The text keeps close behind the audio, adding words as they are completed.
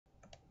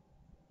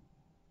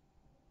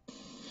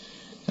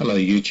Hello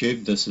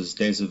YouTube, this is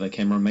Dazza the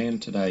cameraman.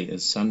 Today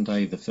is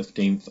Sunday the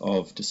 15th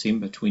of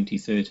December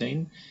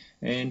 2013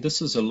 and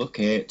this is a look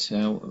at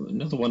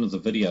another one of the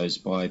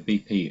videos by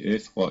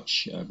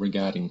BpEarthWatch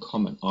regarding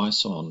Comet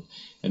ISON.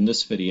 In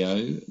this video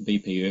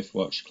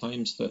BpEarthWatch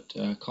claims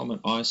that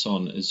Comet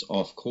ISON is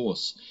off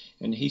course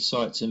and he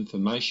cites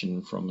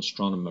information from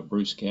astronomer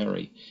Bruce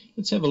Gary.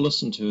 Let's have a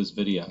listen to his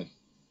video.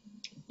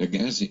 Now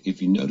guys,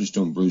 if you noticed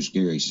on Bruce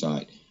Gary's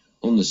site,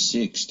 on the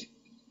 6th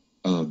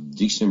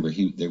December,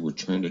 they were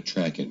trying to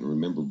track it, and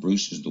remember,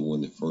 Bruce is the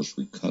one that first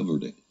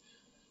recovered it.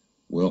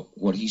 Well,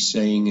 what he's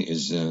saying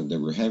is they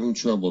were having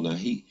trouble. Now,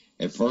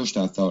 at first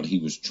I thought he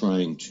was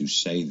trying to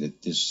say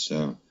that this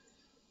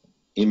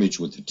image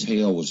with the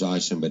tail was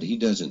ISON, but he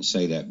doesn't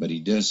say that. But he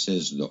does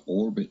says the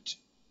orbit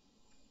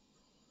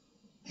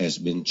has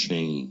been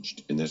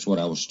changed, and that's what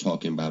I was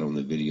talking about on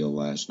the video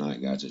last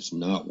night, guys. It's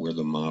not where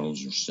the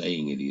models are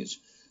saying it is.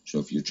 So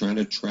if you're trying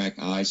to track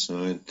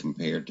ISON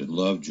compared to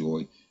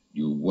Lovejoy,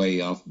 you're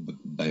way off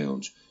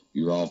bounds.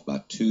 You're off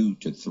by 2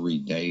 to 3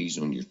 days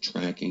on your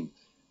tracking.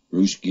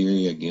 Bruce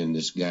Gary, again,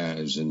 this guy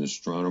is an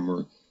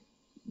astronomer.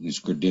 His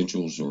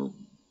credentials are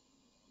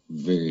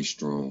very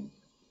strong.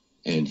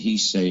 And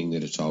he's saying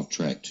that it's off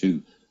track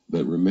too.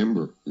 But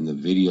remember, in the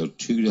video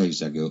 2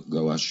 days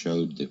ago, I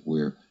showed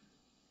that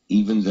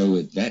even though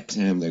at that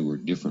time they were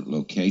different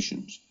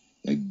locations,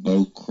 they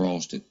both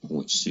crossed at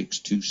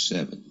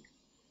 0.627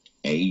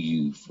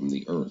 AU from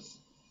the Earth.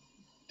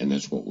 And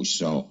that's what we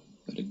saw.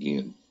 But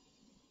again,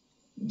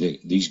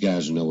 these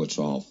guys know it's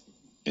off,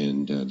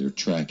 and they're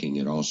tracking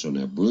it also.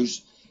 Now,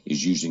 Bruce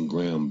is using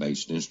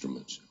ground-based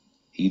instruments.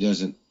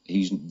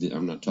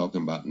 I'm not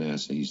talking about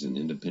NASA. He's an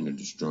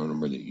independent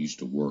astronomer that used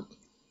to work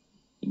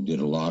and did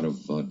a lot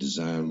of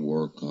design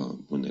work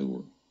when they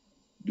were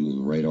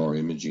doing radar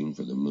imaging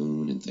for the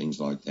moon and things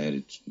like that.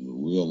 It's a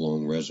real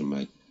long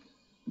resume.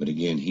 But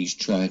again, he's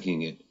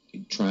tracking it,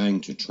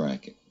 trying to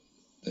track it.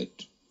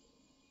 But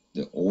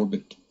the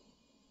orbit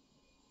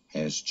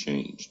has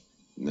changed,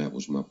 and that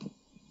was my point.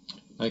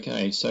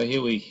 Okay, so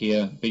here we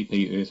hear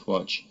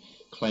BpEarthWatch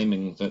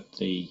claiming that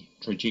the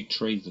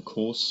trajectory, the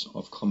course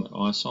of Comet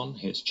ISON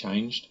has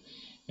changed,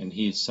 and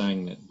he is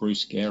saying that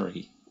Bruce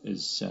Gary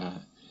is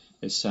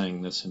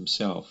saying this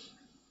himself.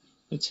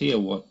 Let's hear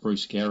what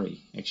Bruce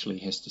Gary actually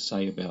has to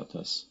say about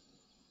this.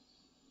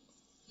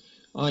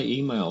 I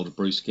emailed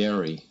Bruce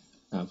Gary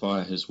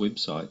via his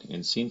website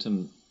and sent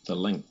him the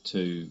link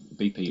to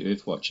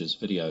BpEarthWatch's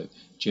video,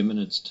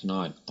 Geminids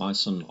Tonight,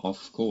 ISON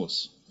Off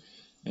Course.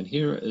 And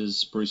here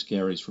is Bruce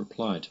Gary's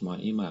reply to my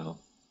email.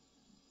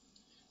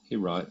 He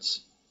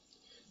writes,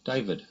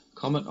 David,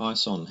 Comet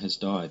ISON has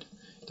died.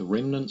 The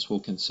remnants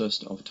will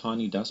consist of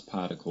tiny dust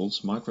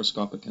particles,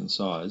 microscopic in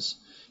size,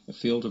 a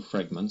field of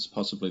fragments,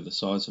 possibly the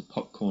size of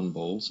popcorn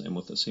balls and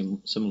with a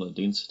similar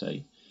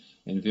density,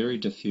 and very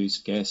diffuse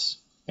gas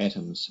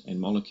atoms and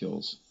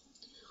molecules.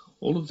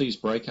 All of these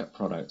breakup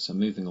products are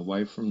moving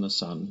away from the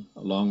Sun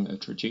along a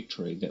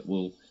trajectory that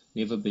will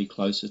never be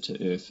closer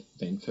to Earth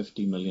than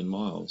 50 million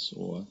miles,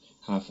 or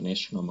half an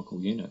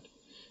astronomical unit.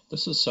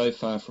 This is so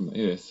far from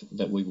Earth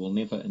that we will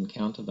never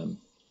encounter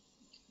them.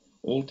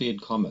 All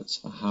dead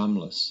comets are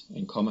harmless,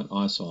 and Comet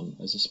ISON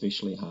is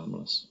especially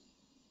harmless.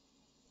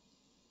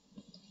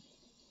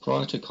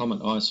 Prior to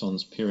Comet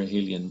ISON's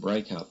perihelion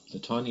breakup, the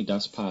tiny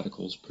dust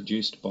particles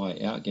produced by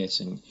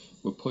outgassing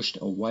were pushed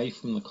away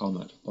from the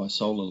comet by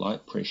solar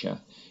light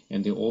pressure,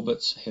 and their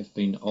orbits have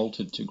been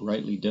altered to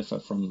greatly differ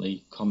from the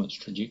comet's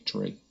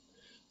trajectory.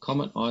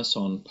 Comet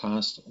ISON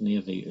passed near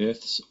the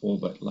Earth's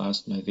orbit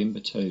last November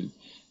 2,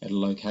 at a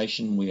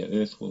location where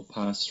Earth will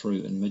pass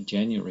through in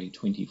mid-January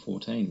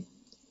 2014.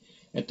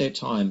 At that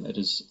time, it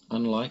is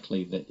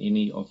unlikely that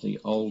any of the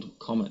old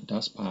comet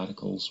dust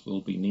particles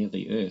will be near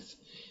the Earth.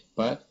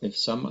 But if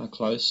some are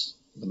close,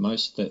 the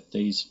most that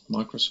these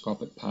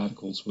microscopic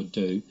particles would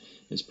do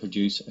is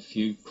produce a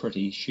few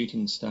pretty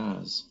shooting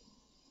stars.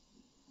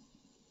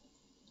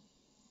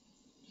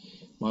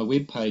 My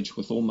webpage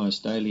with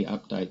almost daily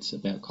updates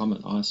about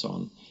Comet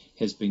ISON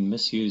has been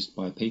misused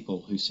by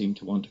people who seem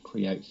to want to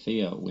create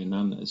fear where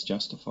none is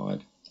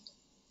justified.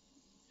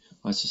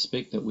 I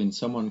suspect that when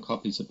someone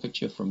copies a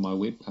picture from my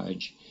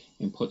webpage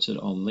and puts it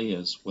on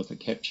theirs with a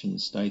caption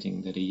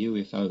stating that a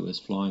UFO is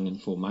flying in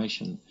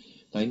formation,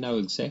 they know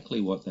exactly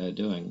what they're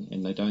doing,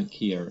 and they don't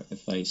care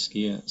if they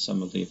scare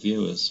some of their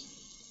viewers.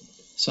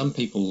 Some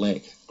people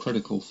lack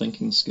critical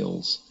thinking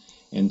skills,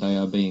 and they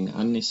are being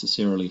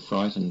unnecessarily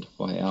frightened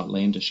by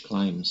outlandish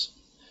claims.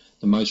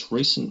 The most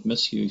recent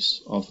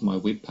misuse of my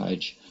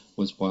webpage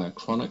was by a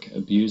chronic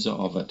abuser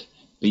of it,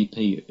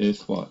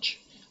 BpEarthWatch,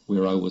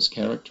 where I was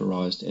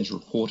characterized as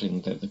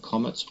reporting that the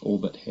comet's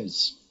orbit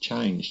has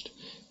changed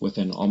with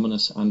an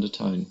ominous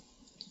undertone.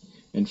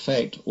 In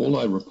fact, all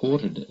I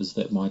reported is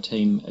that my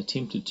team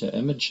attempted to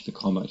image the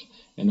comet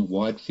in a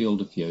wide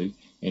field of view,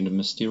 and a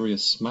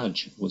mysterious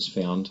smudge was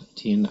found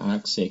 10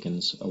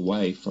 arcseconds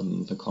away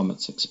from the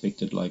comet's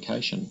expected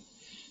location.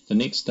 The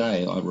next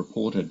day I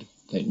reported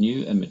that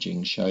new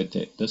imaging showed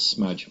that this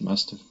smudge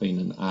must have been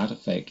an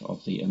artifact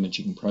of the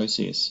imaging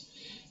process,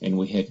 and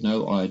we had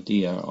no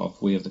idea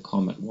of where the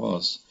comet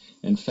was.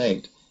 In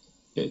fact,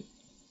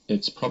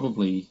 it's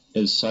probably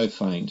is so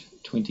faint,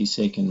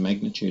 22nd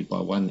magnitude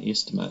by one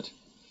estimate,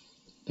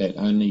 that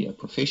only a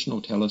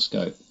professional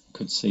telescope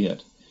could see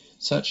it.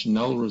 Such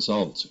null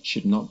results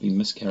should not be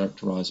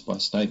mischaracterized by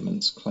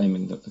statements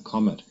claiming that the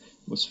comet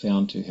was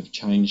found to have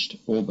changed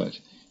orbit,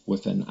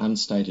 with an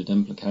unstated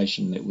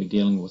implication that we're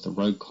dealing with a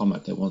rogue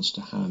comet that wants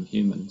to harm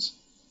humans.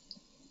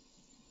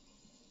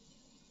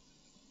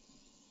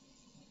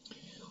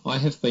 I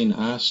have been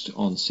asked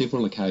on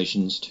several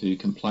occasions to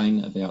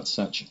complain about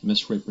such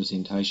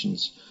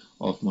misrepresentations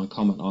of my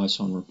Comet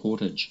ISON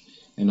reportage,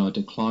 and I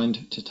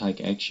declined to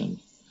take action.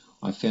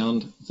 I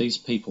found these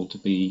people to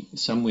be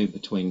somewhere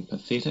between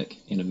pathetic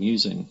and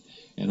amusing,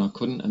 and I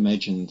couldn't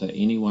imagine that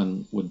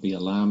anyone would be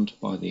alarmed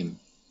by them.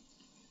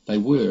 They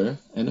were,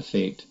 in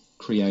effect,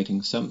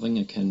 creating something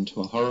akin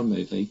to a horror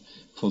movie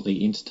for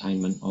the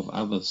entertainment of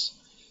others.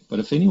 But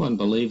if anyone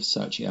believes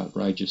such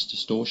outrageous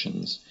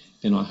distortions,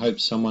 then I hope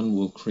someone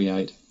will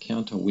create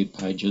counter web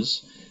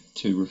pages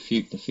to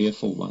refute the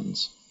fearful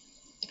ones.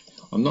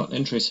 I'm not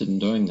interested in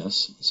doing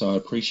this, so I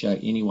appreciate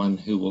anyone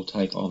who will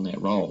take on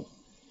that role.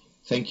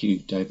 Thank you,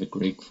 David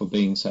Gregg, for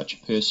being such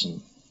a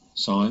person.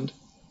 Signed,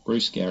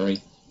 Bruce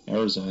Gary,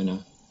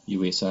 Arizona,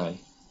 USA.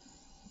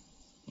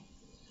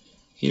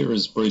 Here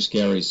is Bruce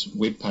Gary's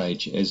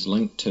webpage as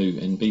linked to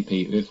in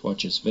BP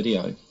Earthwatch's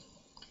video.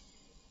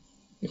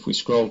 If we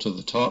scroll to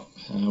the top,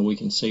 we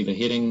can see the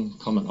heading,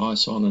 Comet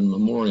ISON in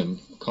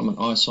Memoriam, Comet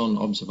ISON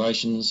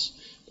Observations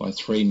by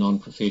 3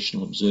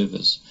 non-professional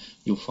observers.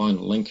 You'll find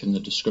a link in the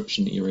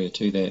description area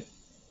to that.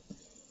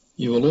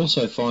 You will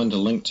also find a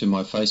link to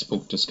my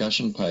Facebook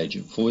discussion page,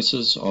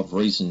 Voices of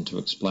Reason to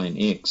Explain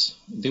X.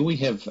 There we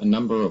have a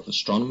number of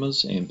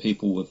astronomers and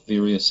people with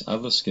various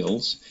other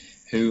skills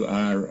who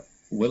are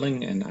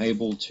willing and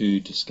able to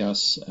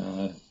discuss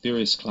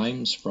various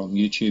claims from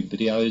YouTube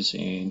videos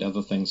and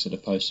other things that are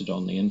posted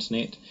on the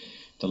internet,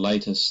 the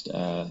latest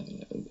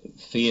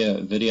fear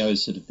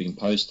videos that have been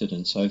posted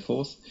and so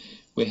forth.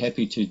 We're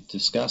happy to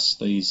discuss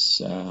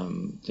these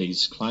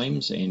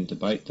claims and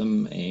debate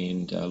them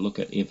and look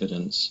at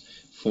evidence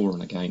for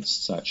and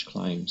against such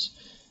claims.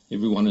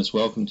 Everyone is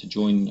welcome to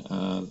join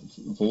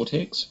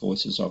Vortex,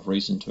 Voices of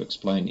Reason to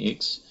Explain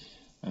X.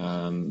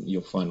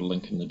 You'll find a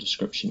link in the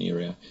description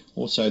area.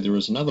 Also, there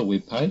is another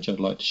web page I'd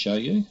like to show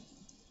you.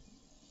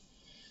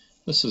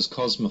 This is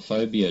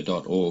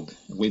cosmophobia.org,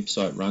 a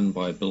website run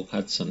by Bill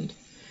Hudson.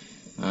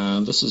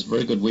 This is a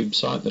very good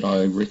website that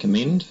I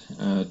recommend.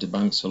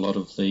 Debunks a lot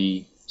of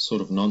the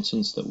sort of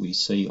nonsense that we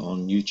see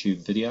on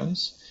YouTube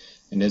videos.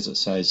 And as it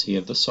says here,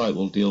 this site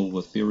will deal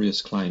with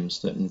various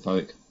claims that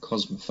invoke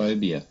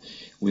cosmophobia,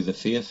 where the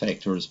fear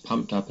factor is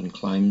pumped up in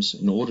claims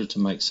in order to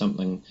make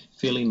something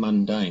fairly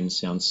mundane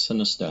sound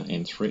sinister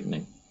and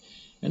threatening.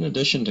 In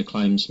addition to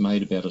claims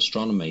made about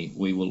astronomy,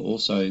 we will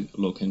also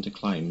look into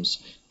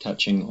claims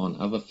touching on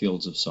other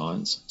fields of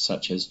science,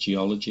 such as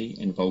geology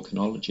and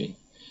volcanology.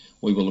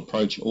 We will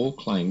approach all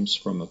claims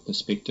from a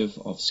perspective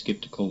of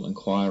skeptical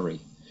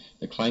inquiry.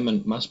 The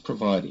claimant must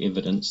provide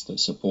evidence that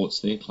supports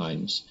their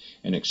claims,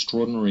 and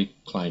extraordinary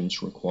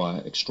claims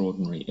require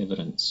extraordinary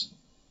evidence.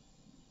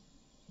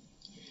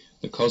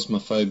 The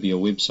Cosmophobia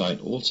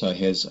website also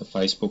has a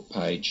Facebook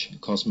page,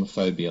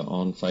 Cosmophobia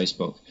on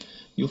Facebook.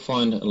 You'll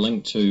find a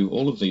link to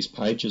all of these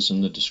pages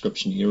in the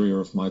description area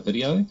of my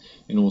video,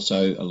 and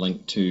also a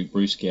link to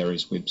Bruce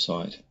Gary's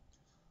website.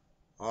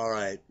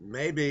 Alright,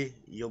 maybe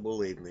you'll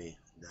believe me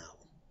now.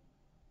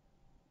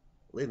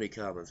 Leave me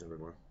comments,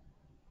 everyone.